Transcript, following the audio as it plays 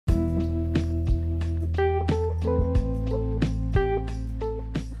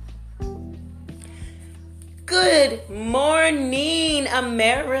Good morning,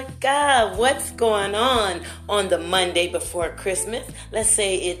 America. What's going on the Monday before Christmas? Let's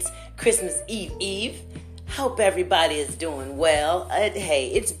say it's Christmas Eve. Hope everybody is doing well. Hey,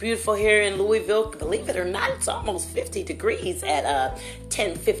 it's beautiful here in Louisville. Believe it or not, it's almost 50 degrees at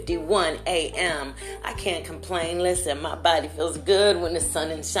 10:51 a.m. I can't complain. Listen, my body feels good when the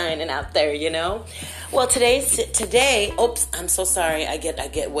sun is shining out there, you know. Well, today, oops, I'm so sorry. I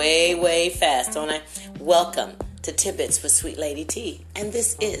get way fast, don't I? Welcome to Tidbits with SweetladyT. And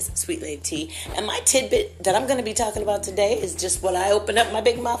this is SweetladyT. And my tidbit that I'm going to be talking about today is just what I opened up my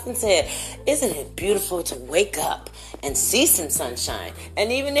big mouth and said. Isn't it beautiful to wake up and see some sunshine?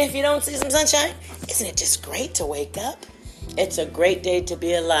 And even if you don't see some sunshine, isn't it just great to wake up? It's a great day to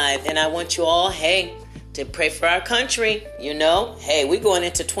be alive. And I want you all, to pray for our country, you know. Hey, we're going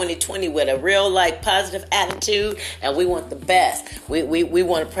into 2020 with a real, positive attitude, and we want the best. We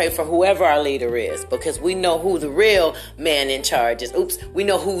want to pray for whoever our leader is, because we know who the real man in charge is. Oops, we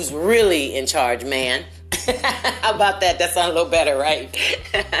know who's really in charge, man. How about that? That sounds a little better, right?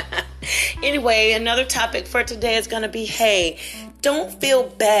 Anyway, another topic for today is going to be, don't feel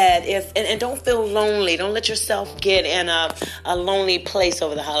bad and don't feel lonely. Don't let yourself get in a lonely place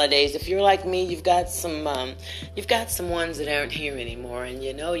over the holidays. If you're like me, you've got some ones that aren't here anymore, and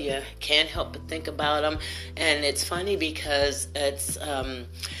you know you can't help but think about them. And it's funny because it's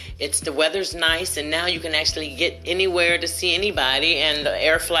the weather's nice, and now you can actually get anywhere to see anybody, and the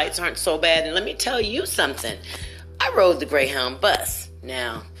air flights aren't so bad. And let me tell you something. I rode the Greyhound bus.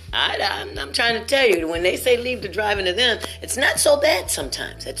 Now, I'm trying to tell you, when they say leave the driving to them, it's not so bad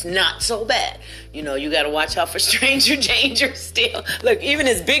sometimes. It's not so bad. You know, you got to watch out for stranger danger still. Look, even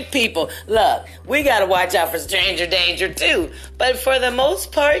as big people, we got to watch out for stranger danger too. But for the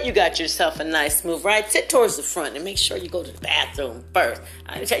most part, you got yourself a nice smooth ride. Sit towards the front and make sure you go to the bathroom first.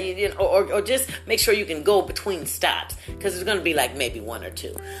 I tell you, or just make sure you can go between stops, because there's going to be maybe one or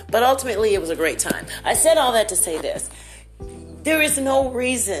two. But ultimately, it was a great time. I said all that to say this. There is no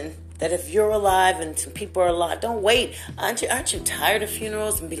reason that if you're alive and some people are alive, don't wait. Aren't you tired of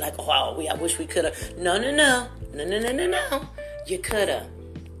funerals and be like, oh, I wish we could have. No. You could have.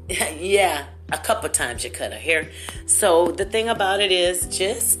 Yeah, a couple times you could have here. So the thing about it is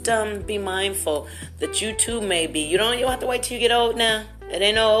just be mindful that you too may be. You don't have to wait till you get old now. It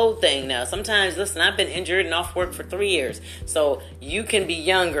ain't no old thing now. Sometimes, listen, I've been injured and off work for 3 years. So you can be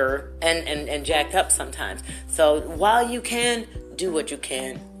younger and jacked up sometimes. So while you can, do what you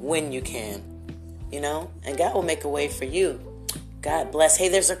can when you can. You know? And God will make a way for you. God bless. Hey,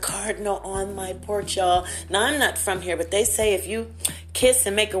 there's a cardinal on my porch, y'all. Now, I'm not from here, but they say if you kiss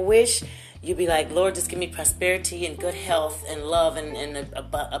and make a wish, you'll be like, Lord, just give me prosperity and good health and love and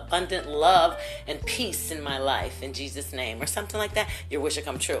abundant love and peace in my life in Jesus' name, or something like that. Your wish will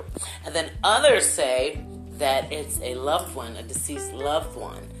come true. And then others say that it's a loved one, a deceased loved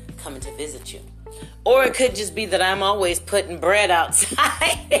one, coming to visit you. Or it could just be that I'm always putting bread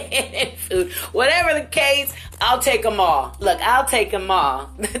outside and food. Whatever the case, I'll take them all. Look, I'll take them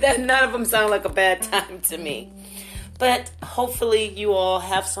all. None of them sound like a bad time to me. But hopefully you all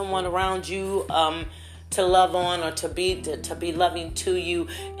have someone around you to love on, or to be loving to you.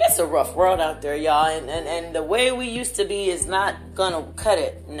 It's a rough world out there, y'all, and the way we used to be is not gonna cut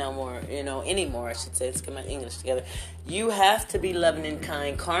it no more, anymore. I should say. Let's get my English together. You have to be loving and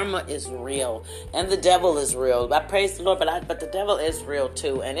kind. Karma is real, and the devil is real. I praise the Lord, but the devil is real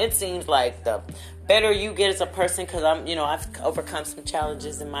too. And it seems like the better you get as a person, because I've overcome some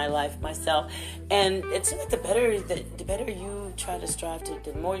challenges in my life myself, and it seems like the better you try to strive to,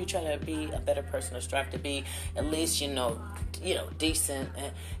 the more you try to be a better person, or strive to be at least decent.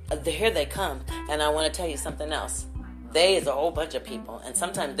 And here they come, and I want to tell you something else. They is a whole bunch of people, and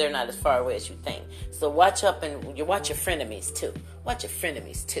sometimes they're not as far away as you think. So watch up, and you watch your frenemies too. Watch your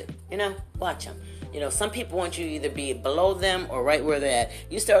frenemies too. Watch them. Some people want you to either be below them or right where they're at.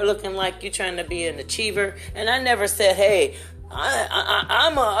 You start looking like you're trying to be an achiever, and I never said, hey,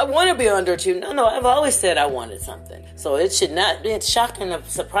 I want to be under you. No, I've always said I wanted something. So it should not be shocking to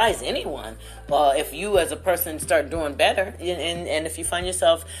surprise anyone. If you as a person start doing better, and if you find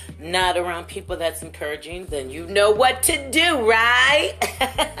yourself not around people that's encouraging, then you know what to do, right?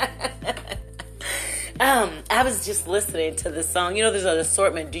 I was just listening to the song. There's an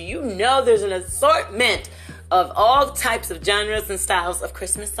assortment. Do you know there's an assortment of all types of genres and styles of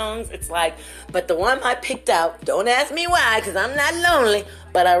Christmas songs? But the one I picked out, don't ask me why, because I'm not lonely,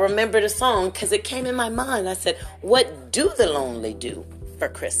 but I remember the song because it came in my mind. I said, what do the lonely do for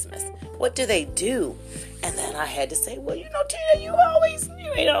Christmas? What do they do? And then I had to say, well, Tina, you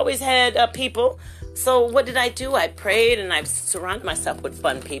ain't always had people So what did I do? I prayed and I surrounded myself with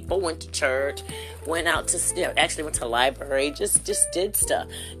fun people, went to church, went out to, actually went to the library, just did stuff.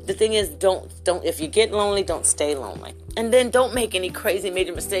 The thing is, don't, if you get lonely, don't stay lonely. And then don't make any crazy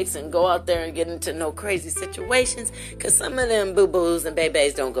major mistakes and go out there and get into no crazy situations, because some of them boo-boos and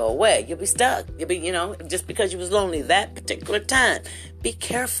babies don't go away. You'll be stuck. You'll be, just because you was lonely that particular time. Be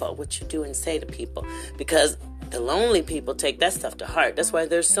careful what you do and say to people, because the lonely people take that stuff to heart. That's why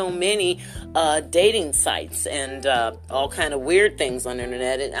there's so many dating sites and all kind of weird things on the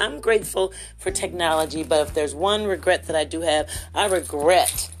internet. And I'm grateful for technology, but if there's one regret that I do have, I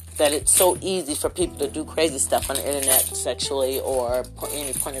regret that it's so easy for people to do crazy stuff on the internet sexually or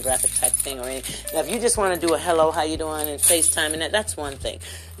any pornographic type thing or anything. Now, if you just want to do a hello, how you doing, and FaceTime, and that's one thing.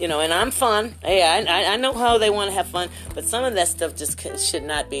 And I'm fun. Hey, I know how they want to have fun, but some of that stuff just should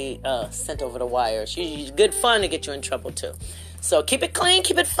not be sent over the wire. It's good fun to get you in trouble, too. So keep it clean,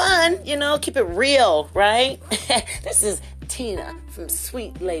 keep it fun, keep it real, right? This is Tina from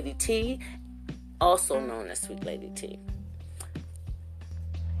SweetladyT, also known as SweetladyT.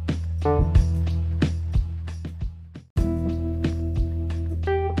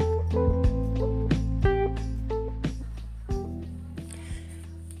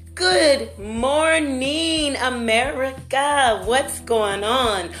 Good morning, America. What's going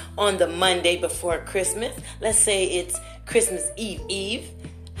on the Monday before Christmas? Let's say it's Christmas Eve.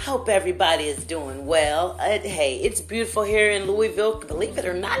 Hope everybody is doing well. Hey, it's beautiful here in Louisville. Believe it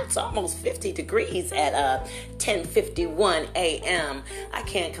or not, it's almost 50 degrees at 10:51 a.m. I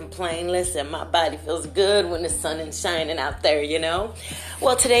can't complain. Listen, my body feels good when the sun is shining out there,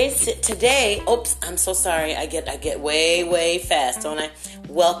 Well, today, oops, I'm so sorry. I get way fast, don't I?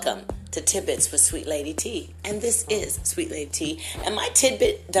 Welcome to Tidbits with SweetladyT. And this is SweetladyT. And my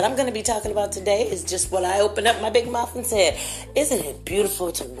tidbit that I'm going to be talking about today is just what I opened up my big mouth and said. Isn't it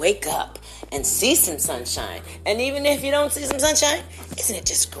beautiful to wake up and see some sunshine? And even if you don't see some sunshine, isn't it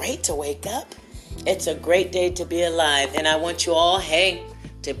just great to wake up? It's a great day to be alive. And I want you all,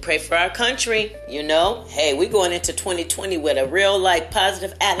 to pray for our country. Hey, we're going into 2020 with a real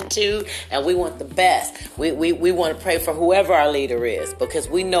positive attitude, and we want the best. We want to pray for whoever our leader is, because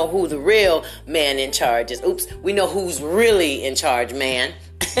we know who the real man in charge is. Oops, we know who's really in charge, man.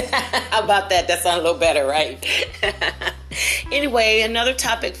 How about that? That sounds a little better, right? Anyway, another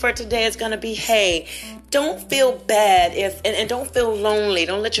topic for today is going to be, don't feel bad and don't feel lonely.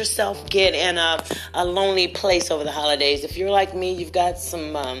 Don't let yourself get in a lonely place over the holidays. If you're like me, you've got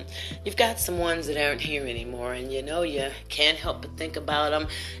some ones that aren't here anymore, and you can't help but think about them.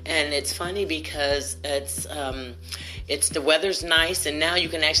 And it's funny because it's the weather's nice, and now you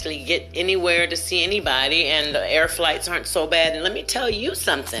can actually get anywhere to see anybody, and the air flights aren't so bad. And let me tell you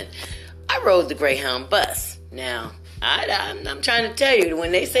something. I rode the Greyhound bus. Now, I'm trying to tell you,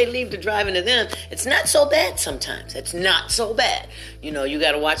 when they say leave the driving to them, it's not so bad sometimes. It's not so bad. You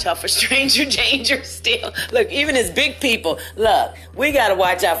got to watch out for stranger danger still. Look, even as big people, we got to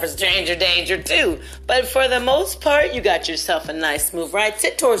watch out for stranger danger too. But for the most part, you got yourself a nice smooth ride.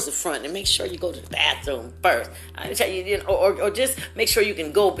 Sit towards the front and make sure you go to the bathroom first. I tell you, or just make sure you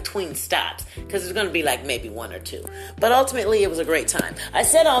can go between stops, because there's going to be maybe one or two. But ultimately, it was a great time. I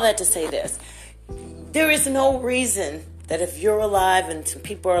said all that to say this. There is no reason that if you're alive and some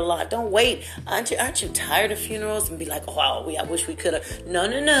people are alive, don't wait. Aren't you tired of funerals and be like, I wish we could have.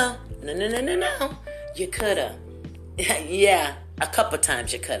 No. You could have. Yeah, a couple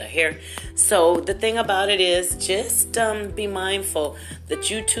times you could have here. So the thing about it is, just be mindful that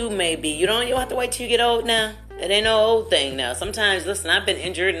you too may be. You don't have to wait till you get old now. It ain't no old thing now. Sometimes, listen, I've been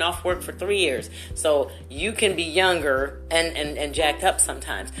injured and off work for 3 years. So you can be younger and jacked up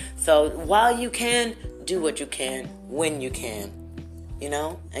sometimes. So while you can, do what you can when you can,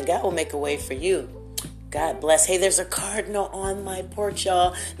 and God will make a way for you. God bless. Hey, there's a cardinal on my porch,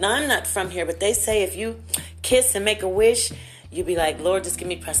 y'all. Now, I'm not from here, but they say if you kiss and make a wish, you'll be like, Lord, just give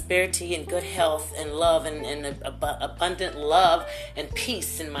me prosperity and good health and love and abundant love and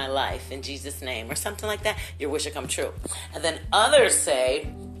peace in my life in Jesus' name, or something like that. Your wish will come true. And then others say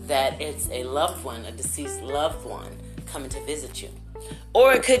that it's a loved one, a deceased loved one, coming to visit you.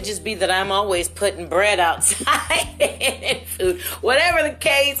 Or it could just be that I'm always putting bread outside and food. Whatever the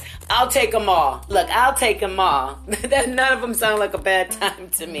case, I'll take them all. Look, I'll take them all. None of them sound like a bad time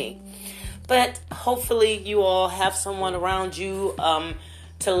to me. But hopefully you all have someone around you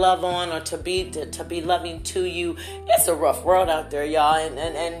to love on, or to be loving to you. It's a rough world out there, y'all,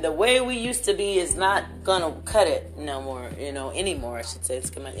 and the way we used to be is not gonna cut it no more, anymore. I should say.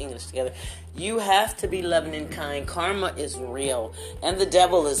 Let's get my English together. You have to be loving and kind. Karma is real, and the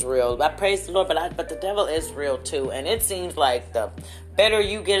devil is real. I praise the Lord, but the devil is real too. And it seems like the better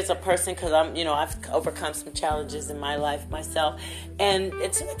you get as a person, because I've overcome some challenges in my life myself, and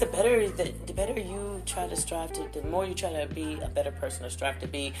it seems like the better you try to strive to, the more you try to be a better person, or strive to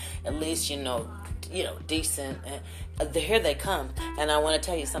be at least decent. And here they come, and I want to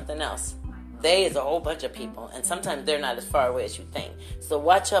tell you something else. They is a whole bunch of people, and sometimes they're not as far away as you think. So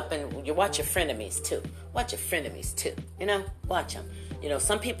watch up, and you watch your frenemies too. Watch your frenemies too. Watch them.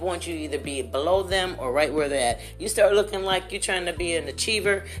 Some people want you to either be below them or right where they're at. You start looking like you're trying to be an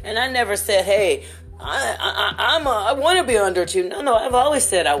achiever, and I never said, hey, I want to be under you. No, I've always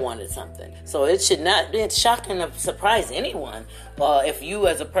said I wanted something. So it should not be shocking to surprise anyone. If you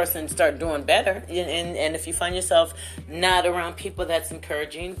as a person start doing better, and if you find yourself not around people that's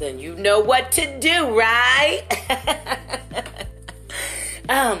encouraging, then you know what to do, right?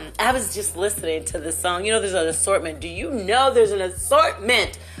 I was just listening to the song. There's an assortment. Do you know there's an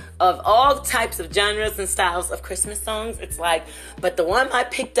assortment of all types of genres and styles of Christmas songs? It's like, but the one I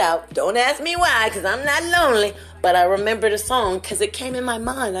picked out, don't ask me why, because I'm not lonely, but I remember the song because it came in my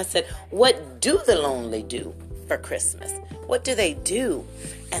mind. I said, what do the lonely do for Christmas? What do they do?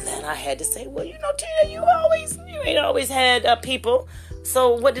 And then I had to say, well, Tina, you ain't always had people.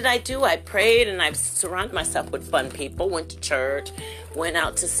 So what did I do? I prayed, and I surrounded myself with fun people, went to church, went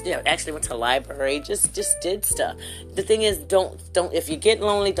out to, actually went to the library, just did stuff. The thing is, don't, if you get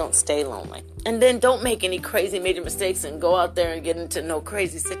lonely, don't stay lonely. And then don't make any crazy major mistakes and go out there and get into no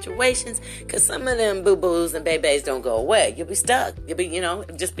crazy situations, because some of them boo-boos and babies don't go away. You'll be stuck. You'll be,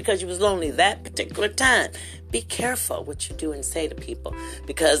 just because you was lonely that particular time. Be careful what you do and say to people,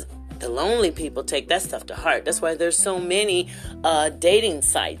 because the lonely people take that stuff to heart. That's why there's so many dating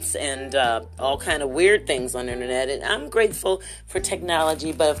sites and all kind of weird things on the internet. And I'm grateful for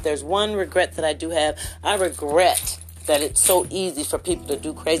technology, but if there's one regret that I do have, I regret that it's so easy for people to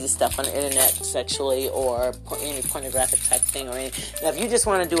do crazy stuff on the internet, sexually or any pornographic type thing or anything. Now, if you just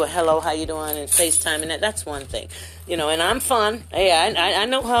want to do a hello, how you doing, and FaceTime, and that's one thing. And I'm fun. Hey, I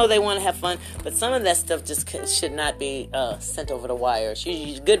know how they want to have fun, but some of that stuff just should not be sent over the wire.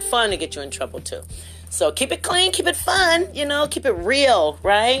 It's good fun to get you in trouble, too. So keep it clean, keep it fun, keep it real,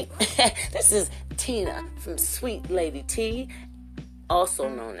 right? This is Tina from SweetladyT, also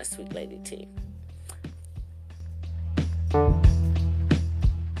known as SweetladyT.